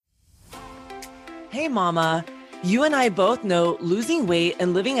Hey, Mama. You and I both know losing weight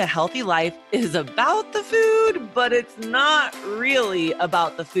and living a healthy life is about the food, but it's not really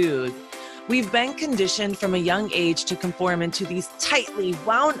about the food. We've been conditioned from a young age to conform into these tightly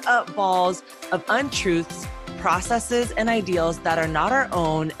wound up balls of untruths, processes, and ideals that are not our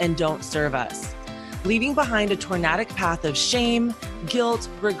own and don't serve us, leaving behind a tornadic path of shame, guilt,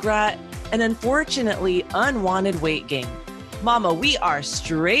 regret, and unfortunately, unwanted weight gain. Mama, we are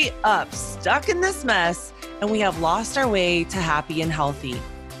straight up stuck in this mess, and we have lost our way to happy and healthy.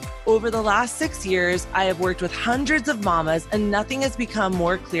 Over the last 6 years, I have worked with hundreds of mamas, and nothing has become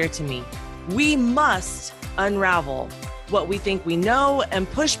more clear to me. We must unravel what we think we know and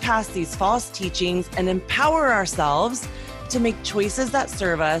push past these false teachings and empower ourselves to make choices that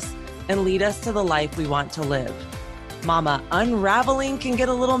serve us and lead us to the life we want to live. Mama, unraveling can get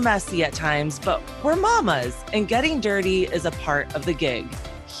a little messy at times, but we're mamas, and getting dirty is a part of the gig.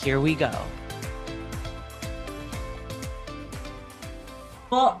 Here we go.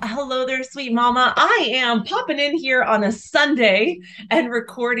 Well, hello there, sweet mama. I am popping in here on a Sunday and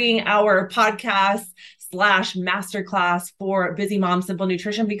recording our podcast / masterclass for Busy Mom Simple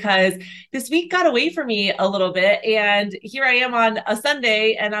Nutrition because this week got away from me a little bit. And here I am on a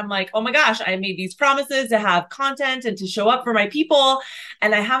Sunday and I'm like, oh my gosh, I made these promises to have content and to show up for my people.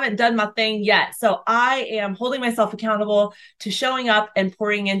 And I haven't done my thing yet. So I am holding myself accountable to showing up and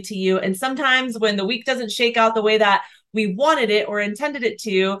pouring into you. And sometimes when the week doesn't shake out the way that we wanted it or intended it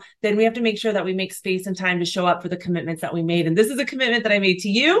to, then we have to make sure that we make space and time to show up for the commitments that we made. And this is a commitment that I made to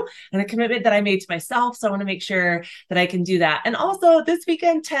you and a commitment that I made to myself. So I want to make sure that I can do that. And also this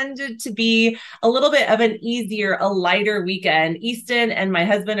weekend tended to be a little bit of an easier, a lighter weekend. Easton and my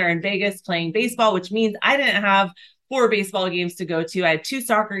husband are in Vegas playing baseball, which means I didn't have 4 baseball games to go to. I had 2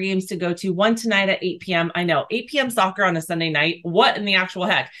 soccer games to go to, one tonight at 8 p.m. I know, 8 p.m. soccer on a Sunday night. What in the actual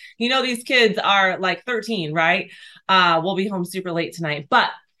heck? You know, these kids are like 13, right? We'll be home super late tonight, but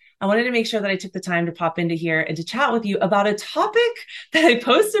I wanted to make sure that I took the time to pop into here and to chat with you about a topic that I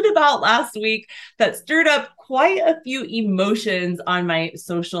posted about last week that stirred up quite a few emotions on my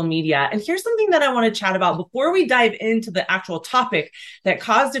social media. And here's something that I want to chat about before we dive into the actual topic that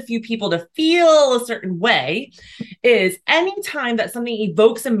caused a few people to feel a certain way is anytime that something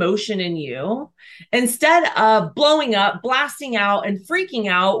evokes emotion in you, instead of blowing up, blasting out, and freaking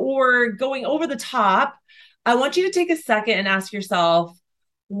out or going over the top, I want you to take a second and ask yourself,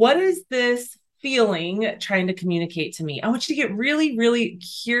 what is this feeling trying to communicate to me? I want you to get really, really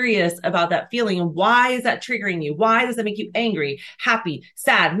curious about that feeling. And why is that triggering you? Why does that make you angry, happy,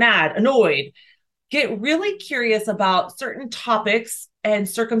 sad, mad, annoyed? Get really curious about certain topics and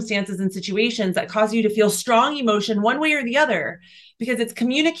circumstances and situations that cause you to feel strong emotion one way or the other, because it's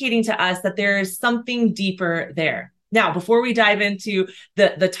communicating to us that there is something deeper there. Now, before we dive into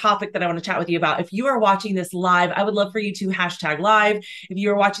the topic that I want to chat with you about, if you are watching this live, I would love for you to hashtag live. If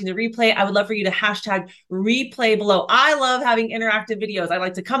you are watching the replay, I would love for you to hashtag replay below. I love having interactive videos. I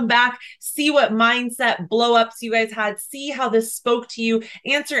like to come back, see what mindset blow ups you guys had, see how this spoke to you,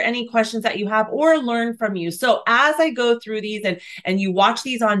 answer any questions that you have, or learn from you. So as I go through these and you watch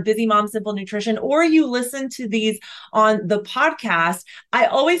these on Busy Mom Simple Nutrition, or you listen to these on the podcast, I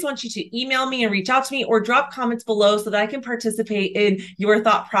always want you to email me and reach out to me or drop comments below so that I can participate in your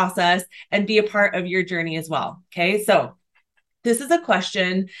thought process and be a part of your journey as well. Okay. So this is a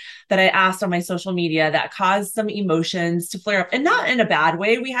question that I asked on my social media that caused some emotions to flare up, and not in a bad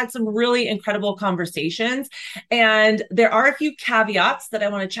way. We had some really incredible conversations, and there are a few caveats that I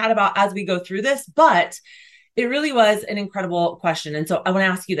want to chat about as we go through this, but it really was an incredible question. And so I want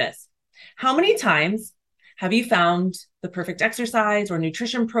to ask you this. How many times have you found the perfect exercise or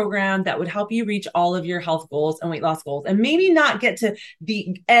nutrition program that would help you reach all of your health goals and weight loss goals, and maybe not get to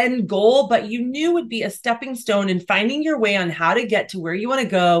the end goal, but you knew would be a stepping stone in finding your way on how to get to where you want to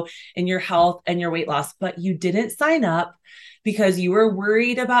go in your health and your weight loss, but you didn't sign up because you were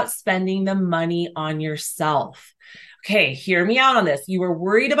worried about spending the money on yourself? Okay, hear me out on this. You were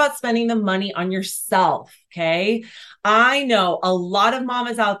worried about spending the money on yourself, okay? I know a lot of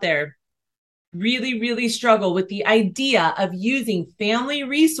mamas out there really, really struggle with the idea of using family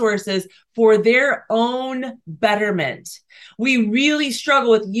resources for their own betterment. We really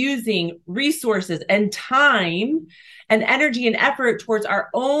struggle with using resources and time and energy and effort towards our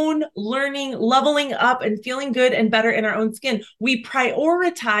own learning, leveling up, and feeling good and better in our own skin. We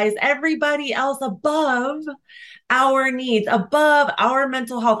prioritize everybody else above our needs, above our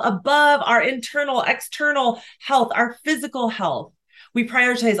mental health, above our internal, external health, our physical health. We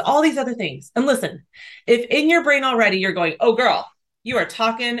prioritize all these other things. And listen, if in your brain already you're going, oh girl, you are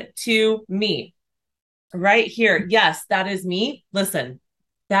talking to me right here. Yes, that is me. Listen,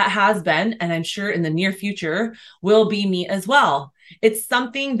 That has been, and I'm sure in the near future will be me as well. It's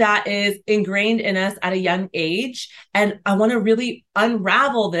something that is ingrained in us at a young age. And I want to really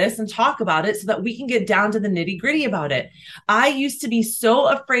unravel this and talk about it so that we can get down to the nitty gritty about it. I used to be so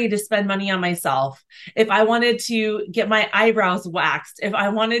afraid to spend money on myself. If I wanted to get my eyebrows waxed, if I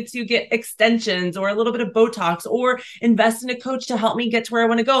wanted to get extensions or a little bit of Botox or invest in a coach to help me get to where I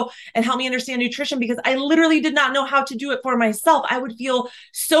want to go and help me understand nutrition, because I literally did not know how to do it for myself, I would feel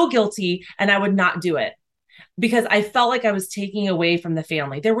so guilty and I would not do it, because I felt like I was taking away from the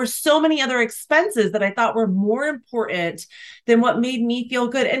family. There were so many other expenses that I thought were more important than what made me feel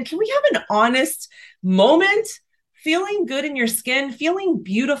good. And can we have an honest moment? Feeling good in your skin, feeling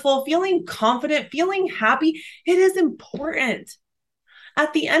beautiful, feeling confident, feeling happy, it is important.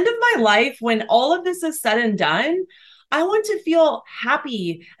 At the end of my life, when all of this is said and done, I want to feel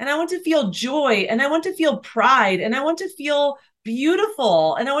happy and I want to feel joy and I want to feel pride and I want to feel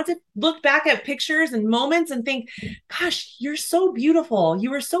beautiful. And I want to look back at pictures and moments and think, gosh, you're so beautiful.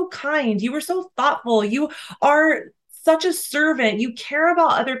 You were so kind. You were so thoughtful. You are such a servant. You care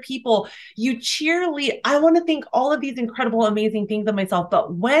about other people. You cheerlead. I want to think all of these incredible, amazing things of myself.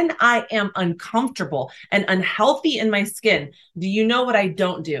 But when I am uncomfortable and unhealthy in my skin, do you know what I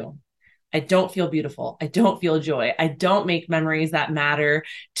don't do? I don't feel beautiful. I don't feel joy. I don't make memories that matter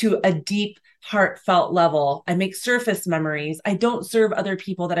to a deep, heartfelt level. I make surface memories. I don't serve other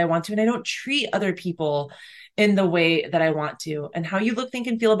people that I want to, and I don't treat other people in the way that I want to. And how you look, think,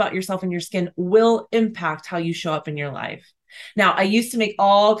 and feel about yourself and your skin will impact how you show up in your life. Now, I used to make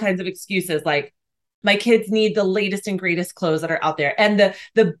all kinds of excuses like, my kids need the latest and greatest clothes that are out there and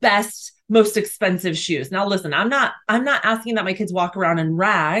the best, most expensive shoes. Now, listen, I'm not asking that my kids walk around in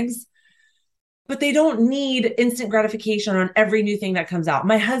rags, but they don't need instant gratification on every new thing that comes out.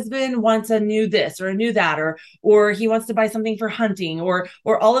 My husband wants a new this or a new that, or he wants to buy something for hunting or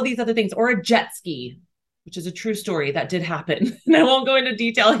all of these other things, or a jet ski, which is a true story that did happen. And I won't go into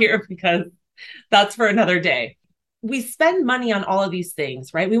detail here because that's for another day. We spend money on all of these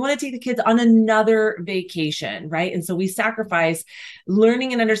things, right? We want to take the kids on another vacation, right? And so we sacrifice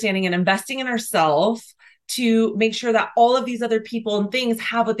learning and understanding and investing in ourselves to make sure that all of these other people and things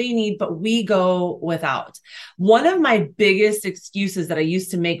have what they need, but we go without. One of my biggest excuses that I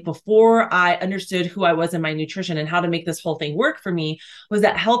used to make before I understood who I was in my nutrition and how to make this whole thing work for me was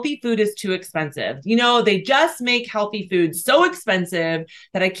that healthy food is too expensive. You know, they just make healthy food so expensive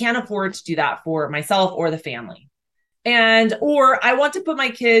that I can't afford to do that for myself or the family. Or I want to put my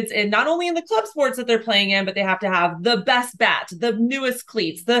kids in not only in the club sports that they're playing in, but they have to have the best bat, the newest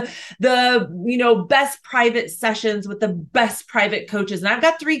cleats, the best private sessions with the best private coaches. And I've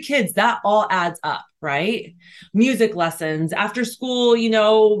got 3 kids. That all adds up, right? Music lessons, after school,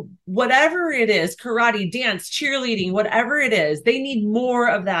 whatever it is, karate, dance, cheerleading, whatever it is, they need more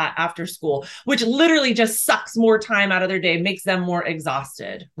of that after school, which literally just sucks more time out of their day, makes them more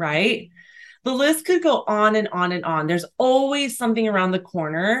exhausted, right? The list could go on and on and on. There's always something around the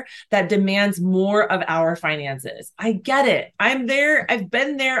corner that demands more of our finances. I get it. I'm there. I've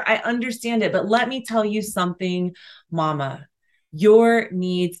been there. I understand it. But let me tell you something, mama. Your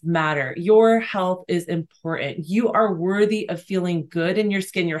needs matter. Your health is important. You are worthy of feeling good in your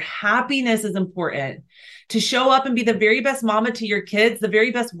skin. Your happiness is important. To show up and be the very best mama to your kids, the very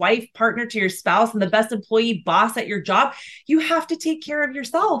best wife, partner to your spouse, and the best employee, boss at your job, you have to take care of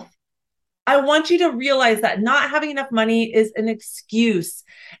yourself. I want you to realize that not having enough money is an excuse,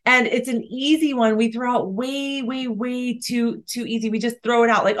 and it's an easy one. We throw out way, way, way too easy. We just throw it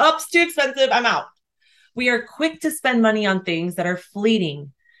out like, oh, it's too expensive, I'm out. We are quick to spend money on things that are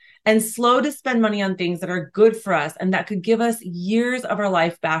fleeting and slow to spend money on things that are good for us and that could give us years of our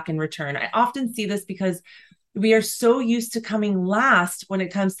life back in return. I often see this because we are so used to coming last when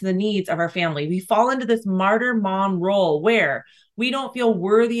it comes to the needs of our family. We fall into this martyr mom role where we don't feel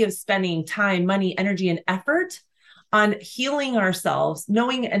worthy of spending time, money, energy, and effort on healing ourselves,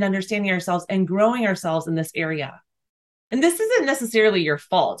 knowing and understanding ourselves, and growing ourselves in this area. And this isn't necessarily your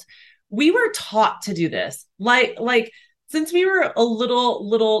fault. We were taught to do this. Like since we were a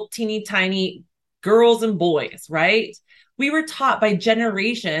little teeny tiny girls and boys, right? We were taught by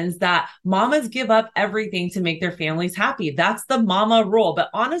generations that mamas give up everything to make their families happy. That's the mama role. But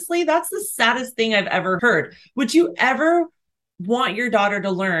honestly, that's the saddest thing I've ever heard. Would you ever want your daughter to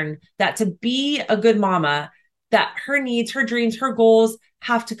learn that to be a good mama, that her needs, her dreams, her goals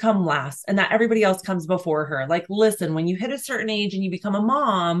have to come last and that everybody else comes before her. Like, listen, when you hit a certain age and you become a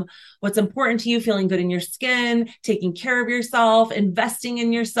mom, what's important to you, feeling good in your skin, taking care of yourself, investing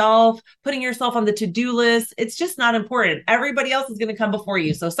in yourself, putting yourself on the to-do list, it's just not important. Everybody else is going to come before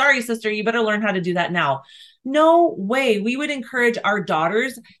you. So sorry, sister, you better learn how to do that now. No way. We would encourage our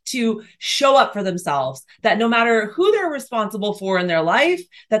daughters to show up for themselves, that no matter who they're responsible for in their life,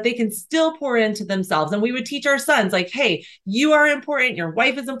 that they can still pour into themselves. And we would teach our sons, like, hey, you are important. Your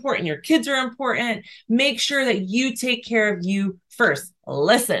wife is important. Your kids are important. Make sure that you take care of you first.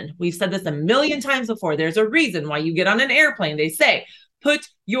 Listen, we've said this a million times before. There's a reason why you get on an airplane. They say, put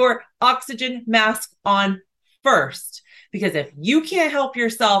your oxygen mask on first. Because if you can't help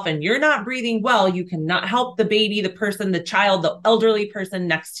yourself and you're not breathing well, you cannot help the baby, the person, the child, the elderly person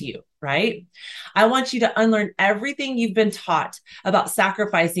next to you, right? I want you to unlearn everything you've been taught about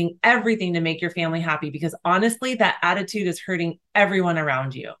sacrificing everything to make your family happy, because honestly, that attitude is hurting everyone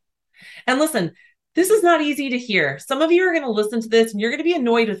around you. And listen, this is not easy to hear. Some of you are going to listen to this and you're going to be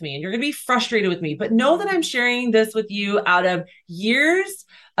annoyed with me and you're going to be frustrated with me, but know that I'm sharing this with you out of years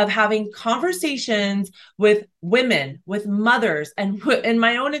of having conversations with women, with mothers, and in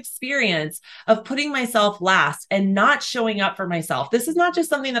my own experience of putting myself last and not showing up for myself. This is not just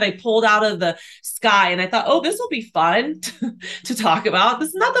something that I pulled out of the sky and I thought, oh, this will be fun to talk about. This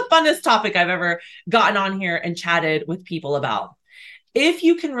is not the funnest topic I've ever gotten on here and chatted with people about. If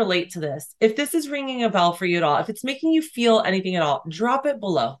you can relate to this, if this is ringing a bell for you at all, if it's making you feel anything at all, drop it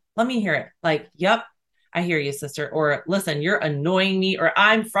below. Let me hear it. Like, yep, I hear you, sister. Or listen, you're annoying me, or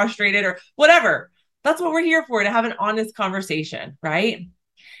I'm frustrated, or whatever. That's what we're here for, to have an honest conversation, right?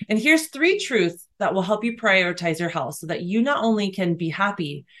 And here's 3 truths that will help you prioritize your health so that you not only can be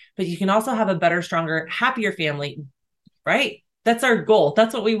happy, but you can also have a better, stronger, happier family, right? That's our goal.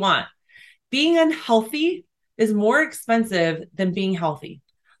 That's what we want. Being unhealthy is more expensive than being healthy.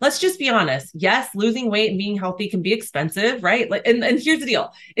 Let's just be honest. Yes, losing weight and being healthy can be expensive, right? And here's the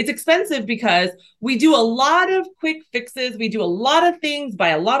deal. It's expensive because we do a lot of quick fixes. We do a lot of things, buy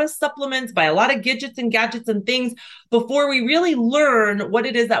a lot of supplements, buy a lot of gadgets and things before we really learn what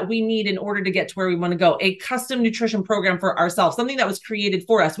it is that we need in order to get to where we want to go. A custom nutrition program for ourselves, something that was created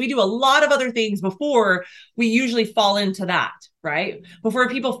for us. We do a lot of other things before we usually fall into that. Right? Before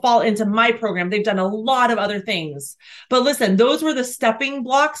people fall into my program, they've done a lot of other things. But listen, those were the stepping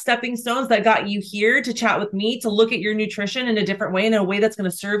stones that got you here to chat with me, to look at your nutrition in a different way, in a way that's going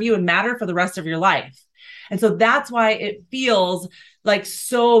to serve you and matter for the rest of your life. And so that's why it feels like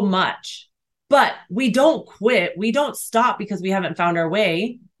so much. But we don't quit. We don't stop because we haven't found our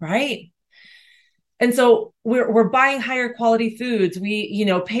way, right? And so we're buying higher quality foods. We,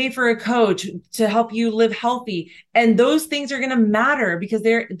 pay for a coach to help you live healthy. And those things are going to matter because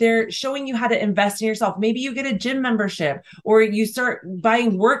they're showing you how to invest in yourself. Maybe you get a gym membership or you start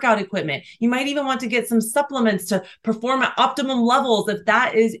buying workout equipment. You might even want to get some supplements to perform at optimum levels if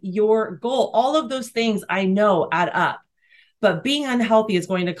that is your goal. All of those things I know add up, but being unhealthy is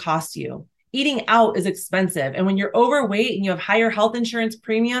going to cost you. Eating out is expensive. And when you're overweight and you have higher health insurance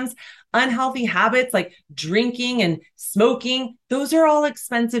premiums, unhealthy habits like drinking and smoking, those are all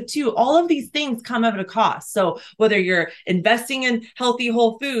expensive too. All of these things come at a cost. So whether you're investing in healthy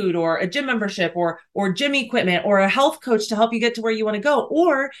whole food or a gym membership or gym equipment or a health coach to help you get to where you want to go,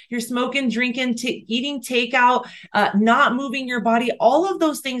 or you're smoking, drinking, eating takeout, not moving your body, all of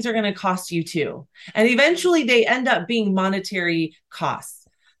those things are going to cost you too. And eventually they end up being monetary costs.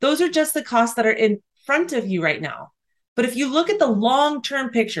 Those are just the costs that are in front of you right now. But if you look at the long-term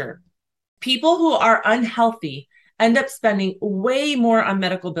picture, people who are unhealthy end up spending way more on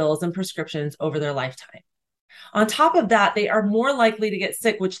medical bills and prescriptions over their lifetime. On top of that, they are more likely to get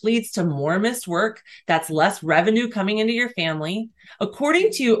sick, which leads to more missed work. That's less revenue coming into your family.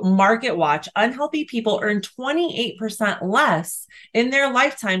 According to MarketWatch, unhealthy people earn 28% less in their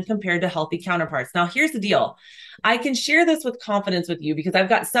lifetime compared to healthy counterparts. Now, here's the deal. I can share this with confidence with you because I've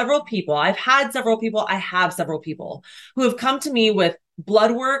got several people. I have several people who have come to me with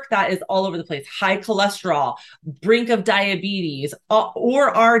blood work that is all over the place, high cholesterol, brink of diabetes, or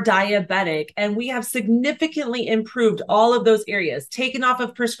are diabetic. And we have significantly improved all of those areas, taken off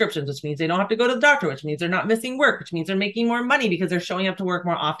of prescriptions, which means they don't have to go to the doctor, which means they're not missing work, which means they're making more money because they're showing up to work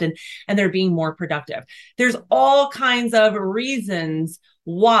more often and they're being more productive. There's all kinds of reasons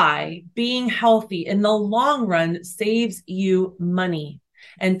why being healthy in the long run saves you money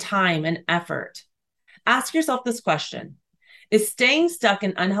and time and effort. Ask yourself this question. Is staying stuck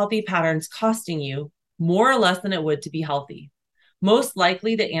in unhealthy patterns costing you more or less than it would to be healthy? Most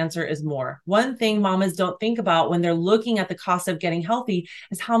likely the answer is more. One thing mamas don't think about when they're looking at the cost of getting healthy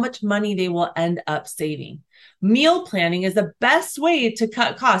is how much money they will end up saving. Meal planning is the best way to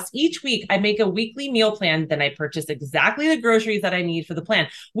cut costs. Each week, I make a weekly meal plan. Then I purchase exactly the groceries that I need for the plan.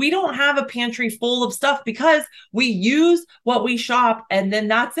 We don't have a pantry full of stuff because we use what we shop and then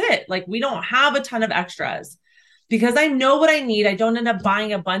that's it. Like we don't have a ton of extras. Because I know what I need. I don't end up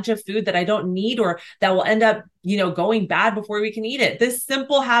buying a bunch of food that I don't need or that will end up, going bad before we can eat it. This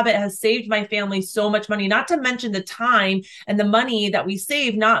simple habit has saved my family so much money, not to mention the time and the money that we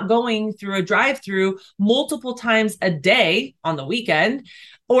save not going through a drive-through multiple times a day on the weekend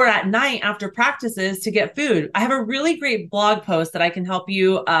or at night after practices to get food. I have a really great blog post that I can help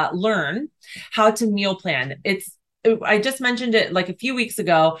you learn how to meal plan. I just mentioned it like a few weeks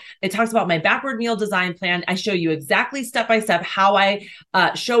ago. It talks about my backward meal design plan. I show you exactly step by step how I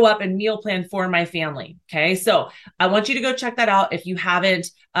show up and meal plan for my family. Okay. So I want you to go check that out. If you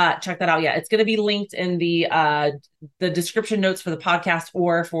haven't checked that out yet, it's going to be linked in the description notes for the podcast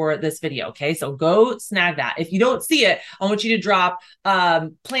or for this video. Okay. So go snag that. If you don't see it, I want you to drop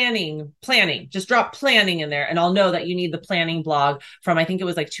planning, just drop planning in there and I'll know that you need the planning blog from, I think it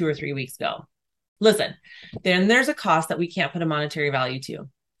was like 2 or 3 weeks ago. Listen, then there's a cost that we can't put a monetary value to.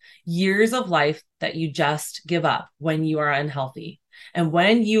 Years of life that you just give up when you are unhealthy. And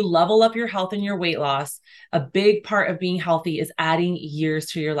when you level up your health and your weight loss, a big part of being healthy is adding years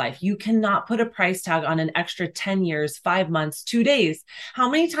to your life. You cannot put a price tag on an extra 10 years, 5 months, 2 days. How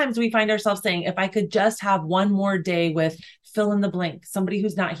many times do we find ourselves saying, if I could just have one more day with fill in the blank, somebody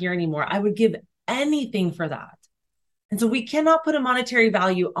who's not here anymore, I would give anything for that. And so we cannot put a monetary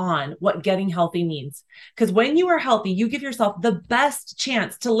value on what getting healthy means. Because when you are healthy, you give yourself the best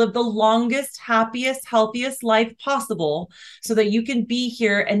chance to live the longest, happiest, healthiest life possible so that you can be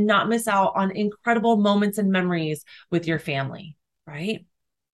here and not miss out on incredible moments and memories with your family, right?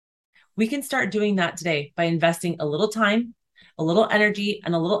 We can start doing that today by investing a little time, a little energy,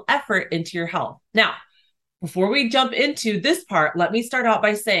 and a little effort into your health. Now, before we jump into this part, let me start out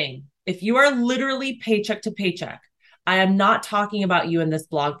by saying, if you are literally paycheck to paycheck, I am not talking about you in this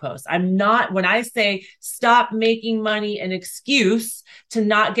blog post. When I say stop making money an excuse to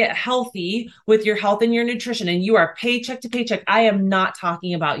not get healthy with your health and your nutrition, and you are paycheck to paycheck, I am not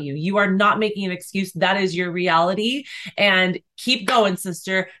talking about you. You are not making an excuse. That is your reality. And keep going,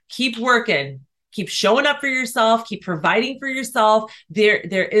 sister. Keep working. Keep showing up for yourself, keep providing for yourself. There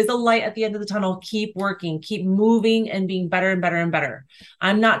is a light at the end of the tunnel. Keep working, keep moving and being better and better and better.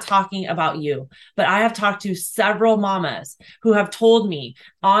 I'm not talking about you, but I have talked to several mamas who have told me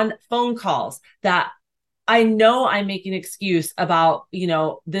on phone calls that I know I make an excuse about,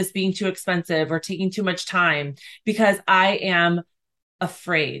 this being too expensive or taking too much time because I am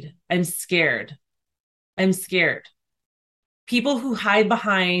afraid. I'm scared. People who hide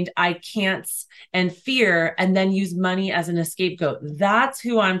behind I can'ts and fear and then use money as an scapegoat. That's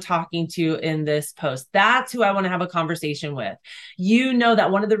who I'm talking to in this post. That's who I want to have a conversation with. You know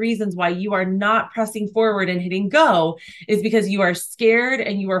that one of the reasons why you are not pressing forward and hitting go is because you are scared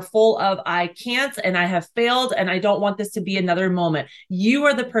and you are full of I can't and I have failed and I don't want this to be another moment. You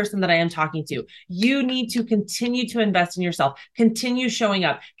are the person that I am talking to. You need to continue to invest in yourself, continue showing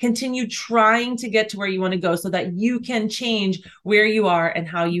up, continue trying to get to where you want to go so that you can change where you are and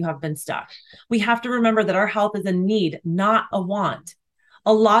how you have been stuck. We have to remember that our health is a need, not a want.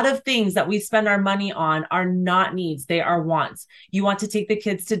 A lot of things that we spend our money on are not needs. They are wants. You want to take the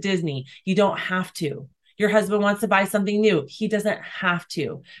kids to Disney. You don't have to. Your husband wants to buy something new. He doesn't have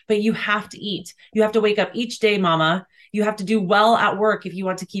to, but you have to eat. You have to wake up each day, mama. You have to do well at work if you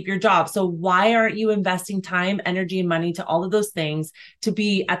want to keep your job. So why aren't you investing time, energy, and money to all of those things to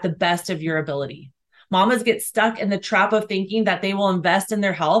be at the best of your ability? Mamas get stuck in the trap of thinking that they will invest in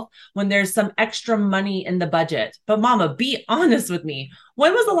their health when there's some extra money in the budget. But mama, be honest with me.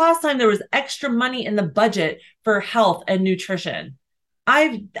 When was the last time there was extra money in the budget for health and nutrition?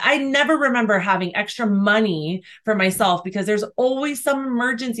 I never remember having extra money for myself because there's always some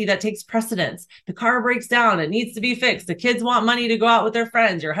emergency that takes precedence. The car breaks down, it needs to be fixed. The kids want money to go out with their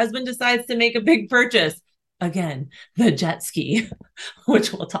friends. Your husband decides to make a big purchase. Again, the jet ski,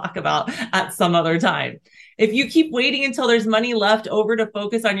 which we'll talk about at some other time. If you keep waiting until there's money left over to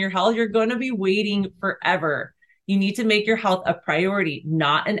focus on your health, you're going to be waiting forever. You need to make your health a priority,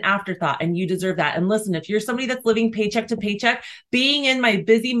 not an afterthought, and you deserve that. And listen, if you're somebody that's living paycheck to paycheck, being in my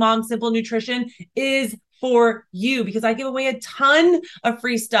Busy Mom Simple Nutrition is for you because I give away a ton of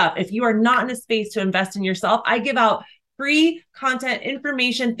free stuff. If you are not in a space to invest in yourself, I give out free content,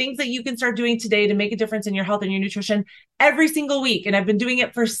 information, things that you can start doing today to make a difference in your health and your nutrition every single week. And I've been doing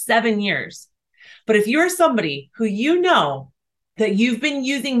it for 7 years. But if you're somebody who that you've been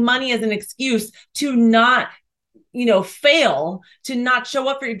using money as an excuse to not, fail, to not show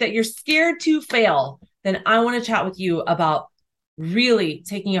up for, that you're scared to fail, then I want to chat with you about really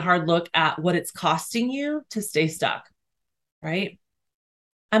taking a hard look at what it's costing you to stay stuck, right?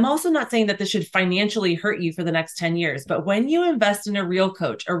 I'm also not saying that this should financially hurt you for the next 10 years, but when you invest in a real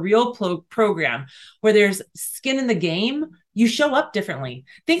coach, a real program where there's skin in the game, you show up differently.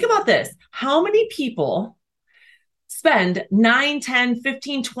 Think about this. How many people spend $9, $10,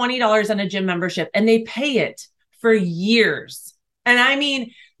 $15, $20 on a gym membership and they pay it for years? And I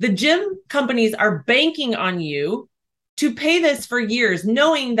mean, the gym companies are banking on you to pay this for years,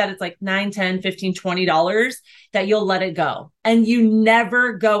 knowing that it's like $9, $10, $15, $20 that you'll let it go. And you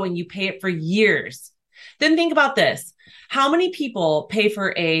never go and you pay it for years. Then think about this. How many people pay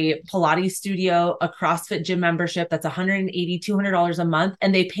for a Pilates studio, a CrossFit gym membership that's $180, $200 a month,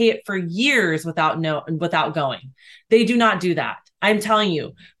 and they pay it for years without going? They do not do that. I'm telling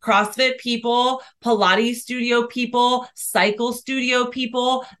you, CrossFit people, Pilates studio people, cycle studio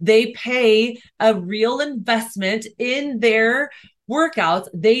people, they pay a real investment in their workouts.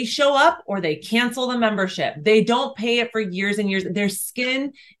 They show up or they cancel the membership. They don't pay it for years and years. There's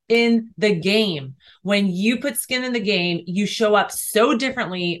skin in the game. When you put skin in the game, you show up so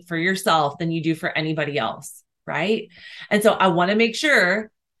differently for yourself than you do for anybody else, right? And so I want to make sure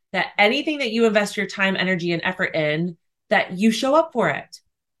that anything that you invest your time, energy, and effort in, that you show up for it.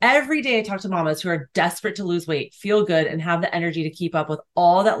 Every day I talk to mamas who are desperate to lose weight, feel good, and have the energy to keep up with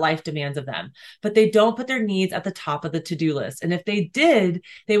all that life demands of them. But they don't put their needs at the top of the to-do list. And if they did,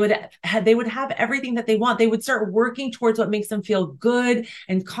 they would have everything that they want. They would start working towards what makes them feel good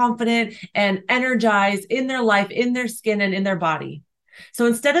and confident and energized in their life, in their skin, and in their body. So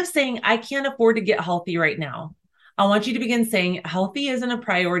instead of saying, I can't afford to get healthy right now, I want you to begin saying, healthy isn't a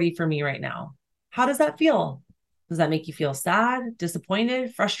priority for me right now. How does that feel? Does that make you feel sad,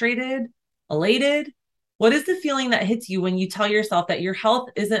 disappointed, frustrated, elated? What is the feeling that hits you when you tell yourself that your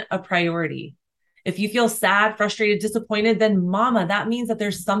health isn't a priority? If you feel sad, frustrated, disappointed, then mama, that means that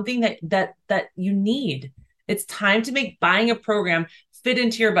there's something that you need. It's time to make buying a program fit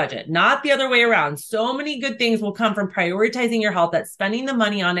into your budget, not the other way around. So many good things will come from prioritizing your health that spending the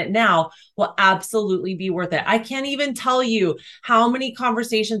money on it now will absolutely be worth it. I can't even tell you how many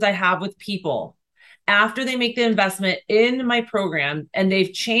conversations I have with people after they make the investment in my program and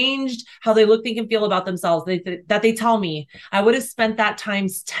they've changed how they look, think, and feel about themselves, that they tell me, I would have spent that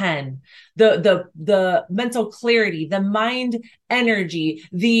times 10. The mental clarity, the mind energy,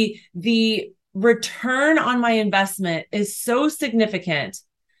 the return on my investment is so significant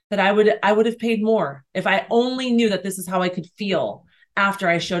that I would have paid more if I only knew that this is how I could feel after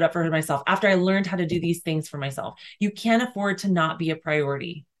I showed up for myself, after I learned how to do these things for myself. You can't afford to not be a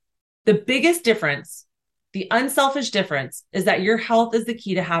priority. The biggest difference, the unselfish difference, is that your health is the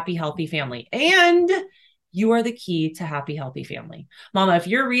key to happy, healthy family. And you are the key to happy, healthy family. Mama, if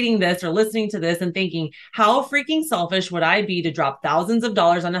you're reading this or listening to this and thinking, how freaking selfish would I be to drop thousands of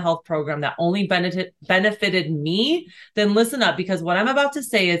dollars on a health program that only benefited me, then listen up, because what I'm about to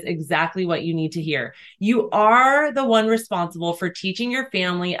say is exactly what you need to hear. You are the one responsible for teaching your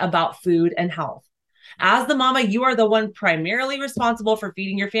family about food and health. As the mama, you are the one primarily responsible for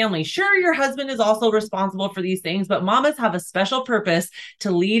feeding your family. Sure, your husband is also responsible for these things, but mamas have a special purpose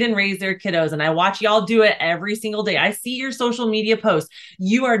to lead and raise their kiddos. And I watch y'all do it every single day. I see your social media posts.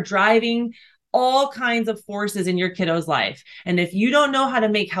 You are driving all kinds of forces in your kiddo's life. And if you don't know how to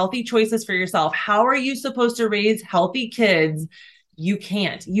make healthy choices for yourself, how are you supposed to raise healthy kids? You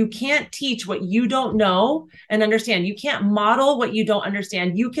can't teach what you don't know and understand. You can't model what you don't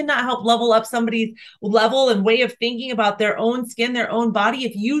understand. You cannot help level up somebody's level and way of thinking about their own skin, their own body,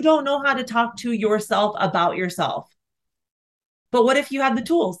 if you don't know how to talk to yourself about yourself. But what if you had the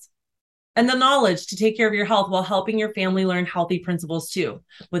tools and the knowledge to take care of your health while helping your family learn healthy principles too?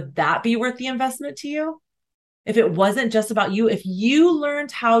 Would that be worth the investment to you? If it wasn't just about you, if you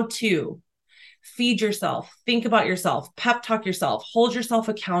learned how to feed yourself, think about yourself, pep talk yourself, hold yourself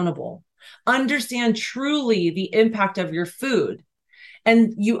accountable, understand truly the impact of your food,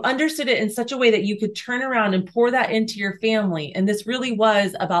 and you understood it in such a way that you could turn around and pour that into your family, and this really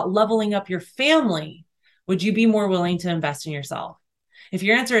was about leveling up your family, would you be more willing to invest in yourself? If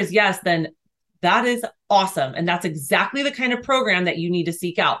your answer is yes, then that is awesome. And that's exactly the kind of program that you need to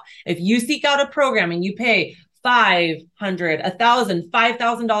seek out. If you seek out a program and you pay $500, $1,000,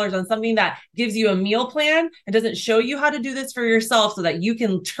 $5,000 on something that gives you a meal plan and doesn't show you how to do this for yourself so that you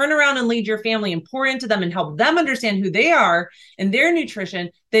can turn around and lead your family and pour into them and help them understand who they are and their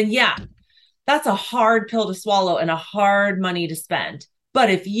nutrition, then yeah, that's a hard pill to swallow and a hard money to spend. But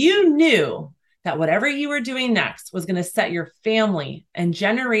if you knew that whatever you were doing next was going to set your family and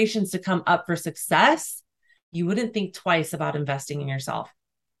generations to come up for success, you wouldn't think twice about investing in yourself.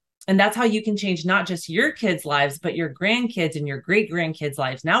 And that's how you can change not just your kids' lives, but your grandkids and your great grandkids'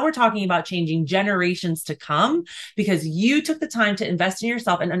 lives. Now we're talking about changing generations to come because you took the time to invest in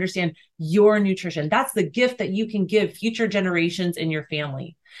yourself and understand your nutrition. That's the gift that you can give future generations in your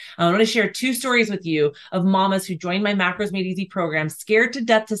family. I want to share 2 stories with you of mamas who joined my Macros Made Easy program, scared to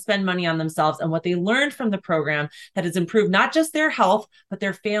death to spend money on themselves, and what they learned from the program that has improved not just their health, but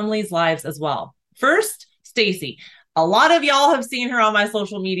their families' lives as well. First, Stacy. A lot of y'all have seen her on my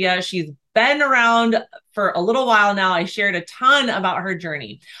social media. She's been around for a little while now. I shared a ton about her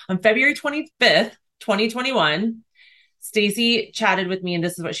journey. On February 25th, 2021, Stacy chatted with me, and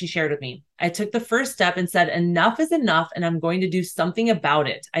this is what she shared with me. I took the first step and said, enough is enough, and I'm going to do something about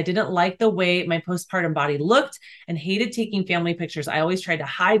it. I didn't like the way my postpartum body looked and hated taking family pictures. I always tried to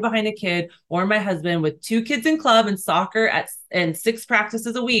hide behind a kid or my husband with 2 kids in club and soccer and 6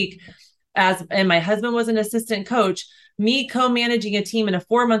 practices a week. And my husband was an assistant coach, me co-managing a team and a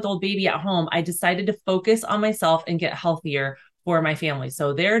 4-month-old baby at home, I decided to focus on myself and get healthier for my family.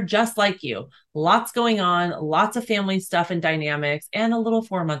 So they're just like you. Lots going on, lots of family stuff and dynamics, and a little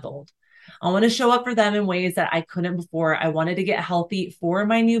 4-month-old. I want to show up for them in ways that I couldn't before. I wanted to get healthy for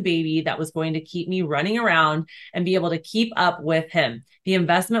my new baby that was going to keep me running around and be able to keep up with him. The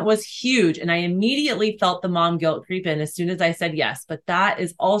investment was huge, and I immediately felt the mom guilt creep in as soon as I said yes. But that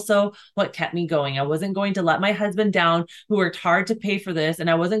is also what kept me going. I wasn't going to let my husband down, who worked hard to pay for this, and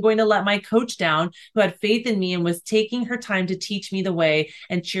I wasn't going to let my coach down, who had faith in me and was taking her time to teach me the way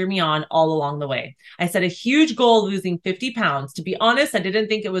and cheer me on all along the way. I set a huge goal, losing 50 pounds. To be honest, I didn't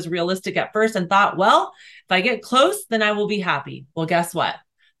think it was realistic at first and thought, well, if I get close, then I will be happy. Well, guess what?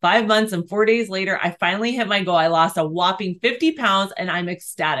 5 months and 4 days later, I finally hit my goal. I lost a whopping 50 pounds and I'm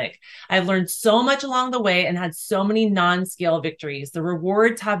ecstatic. I've learned so much along the way and had so many non-scale victories. The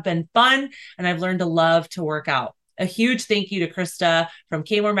rewards have been fun and I've learned to love to work out. A huge thank you to Krista from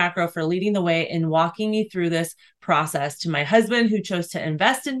Kmore Macro for leading the way in walking me through this process, to my husband who chose to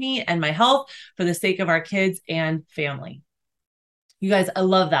invest in me and my health for the sake of our kids and family. You guys, I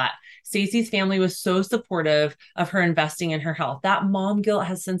love that. Stacy's family was so supportive of her investing in her health. That mom guilt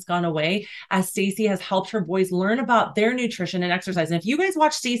has since gone away as Stacy has helped her boys learn about their nutrition and exercise. And if you guys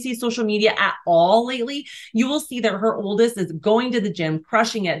watch Stacy's social media at all lately, you will see that her oldest is going to the gym,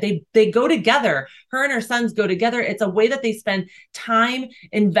 crushing it. They go together. Her and her sons go together. It's a way that they spend time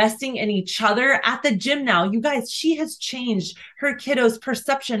investing in each other at the gym now. You guys, she has changed her kiddos'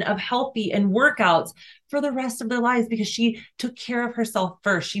 perception of healthy and workouts for the rest of their lives because she took care of herself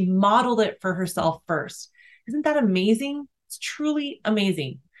first. She modeled it for herself first. Isn't that amazing? It's truly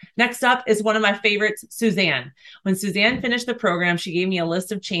amazing. Next up is one of my favorites, Suzanne. When Suzanne finished the program, she gave me a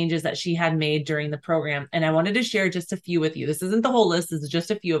list of changes that she had made during the program, and I wanted to share just a few with you. This isn't the whole list. This is just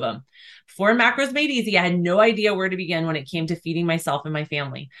a few of them. Before Macros Made Easy, I had no idea where to begin when it came to feeding myself and my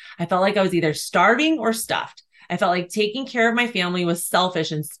family. I felt like I was either starving or stuffed. I felt like taking care of my family was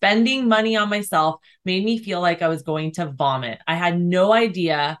selfish, and spending money on myself made me feel like I was going to vomit. I had no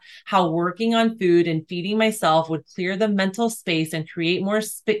idea how working on food and feeding myself would clear the mental space and create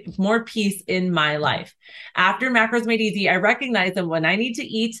more peace in my life. After Macros Made Easy, I recognized that when I need to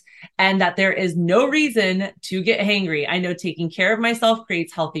eat and that there is no reason to get hangry. I know taking care of myself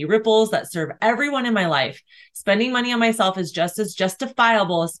creates healthy ripples that serve everyone in my life. Spending money on myself is just as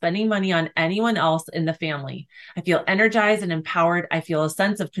justifiable as spending money on anyone else in the family. I feel energized and empowered. I feel a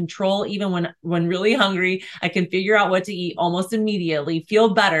sense of control. Even when really hungry, I can figure out what to eat almost immediately,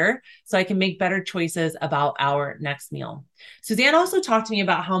 feel better, so I can make better choices about our next meal. Suzanne also talked to me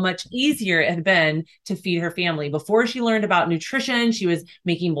about how much easier it had been to feed her family. Before she learned about nutrition, she was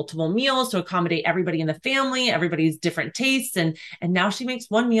making multiple meals to accommodate everybody in the family, everybody's different tastes. And now she makes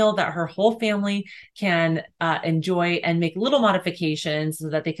one meal that her whole family can enjoy and make little modifications so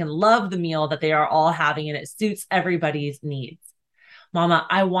that they can love the meal that they are all having and it suits everybody's needs. Mama,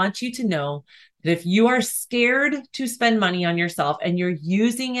 I want you to know that if you are scared to spend money on yourself and you're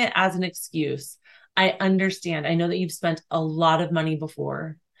using it as an excuse, I understand. I know that you've spent a lot of money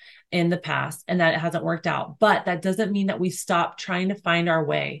before in the past and that it hasn't worked out, but that doesn't mean that we stop trying to find our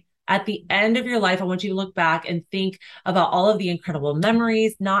way. At the end of your life, I want you to look back and think about all of the incredible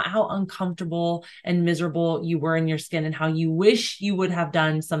memories, not how uncomfortable and miserable you were in your skin and how you wish you would have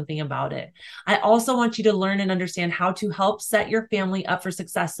done something about it. I also want you to learn and understand how to help set your family up for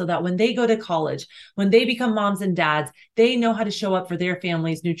success so that when they go to college, when they become moms and dads, they know how to show up for their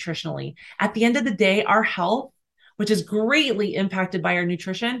families nutritionally. At the end of the day, our health, which is greatly impacted by our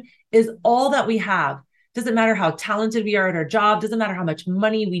nutrition, is all that we have. Doesn't matter how talented we are at our job. Doesn't matter how much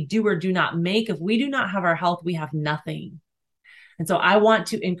money we do or do not make. If we do not have our health, we have nothing. And so I want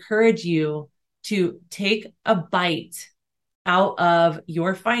to encourage you to take a bite out of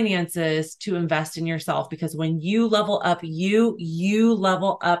your finances to invest in yourself, because when you level up you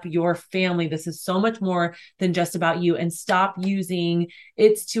level up your family. This is so much more than just about you. And stop using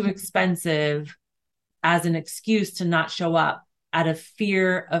 "it's too expensive" as an excuse to not show up out of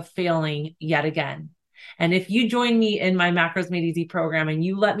fear of failing yet again. And if you join me in my Macros Made Easy program and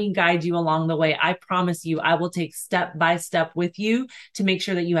you let me guide you along the way, I promise you, I will take step by step with you to make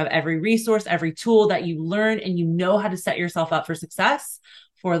sure that you have every resource, every tool that you learn, and you know how to set yourself up for success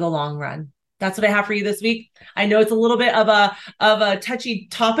for the long run. That's what I have for you this week. I know it's a little bit of a touchy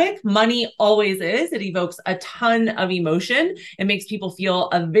topic. Money always is. It evokes a ton of emotion. It makes people feel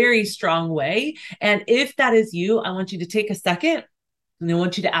a very strong way. And if that is you, I want you to take a second and I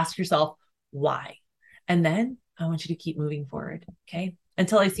want you to ask yourself, why? And then I want you to keep moving forward. Okay.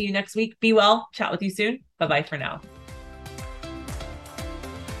 Until I see you next week, be well. Chat with you soon. Bye-bye for now.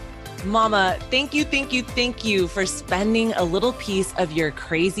 Mama, thank you for spending a little piece of your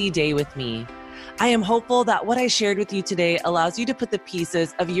crazy day with me. I am hopeful that what I shared with you today allows you to put the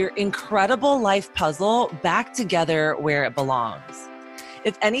pieces of your incredible life puzzle back together where it belongs.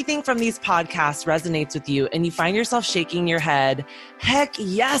 If anything from these podcasts resonates with you and you find yourself shaking your head, heck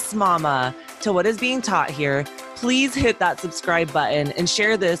yes, mama, to what is being taught here, please hit that subscribe button and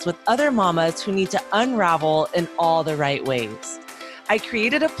share this with other mamas who need to unravel in all the right ways. I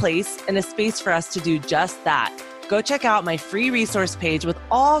created a place and a space for us to do just that. Go check out my free resource page with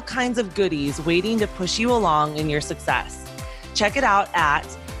all kinds of goodies waiting to push you along in your success. Check it out at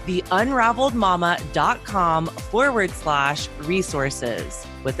theunraveledmama.com/resources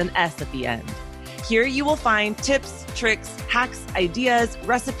with an S at the end. Here you will find tips, tricks, hacks, ideas,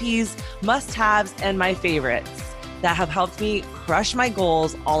 recipes, must-haves, and my favorites that have helped me crush my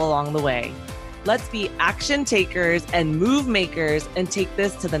goals all along the way. Let's be action takers and move makers and take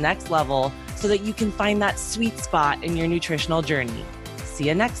this to the next level so that you can find that sweet spot in your nutritional journey. See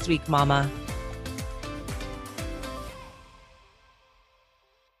you next week, mama.